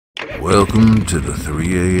Welcome to the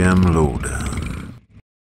 3 a.m. lowdown.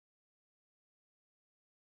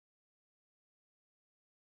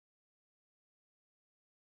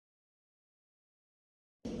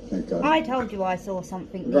 I told you I saw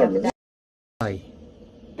something the other day. Hey.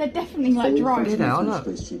 They're definitely like drones. There they are, look.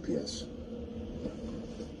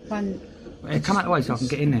 Hey, come out the way so I can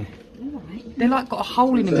get in there. Alright. They're like got a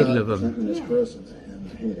hole in the middle of them. It's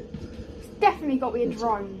definitely got to be a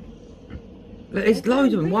drone. Look, there's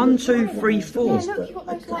loads of them. 1, 2, 3, 4. Yeah, look, you've got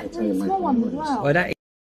those like really small ones as well. Oh, that is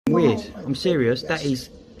weird. I'm serious. That is.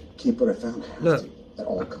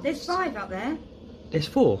 Look, There's 5 up there. there's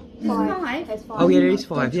 4. There's 5. There's 5. Oh yeah, there is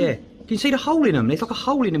 5. Yeah. Can you see the hole in them? There's like a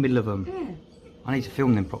hole in the middle of them. Yeah. I need to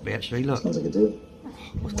film them properly. Actually, look.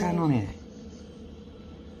 What's going on here?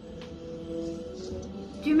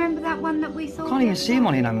 Do you remember that one that we saw? I can't even see them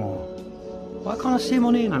on here no more. Why can't I see them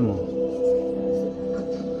on here no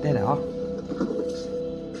more? There they are.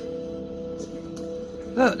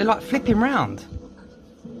 Look, they're like flipping round.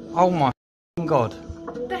 Oh my god.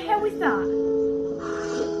 What the hell is that?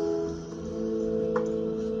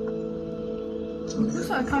 Looks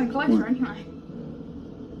like they're coming closer anyway.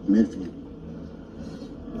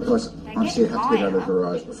 Of course, obviously you have to get out of the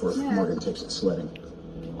garage before Morgan takes it sledding.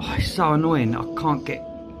 Oh, it's so annoying. I can't get.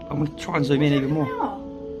 I'm gonna try and zoom in even more.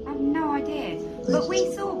 I have no idea. But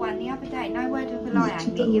we saw one the other day, no word of a lie,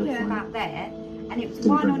 Andy. It was about there, and it was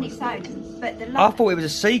one on its own. But the I thought it was a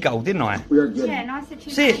seagull, didn't I? We are good. yeah, and I said to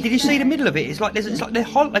you, See it? Did you see the middle of it? It's like they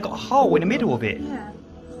got a hole in the middle of it. Yeah.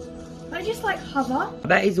 They just like hover.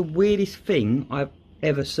 That is the weirdest thing I've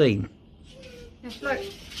ever seen. They're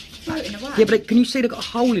floating away. Yeah, but can you see they've got a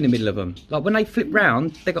hole in the middle of them? Like when they flip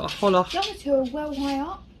round, they got a hollow The other two are well high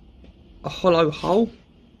up. hole.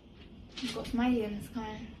 You've got some aliens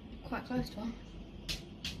kind of quite close to them.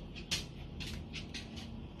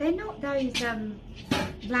 They're not those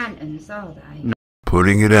lanterns, are they? No.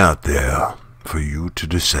 Putting it out there for you to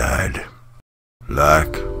decide.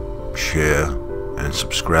 Like, share, and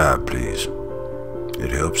subscribe, please.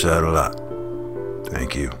 It helps out a lot.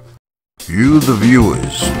 Thank you. You, the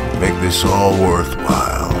viewers, make this all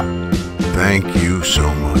worthwhile. Thank you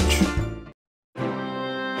so much.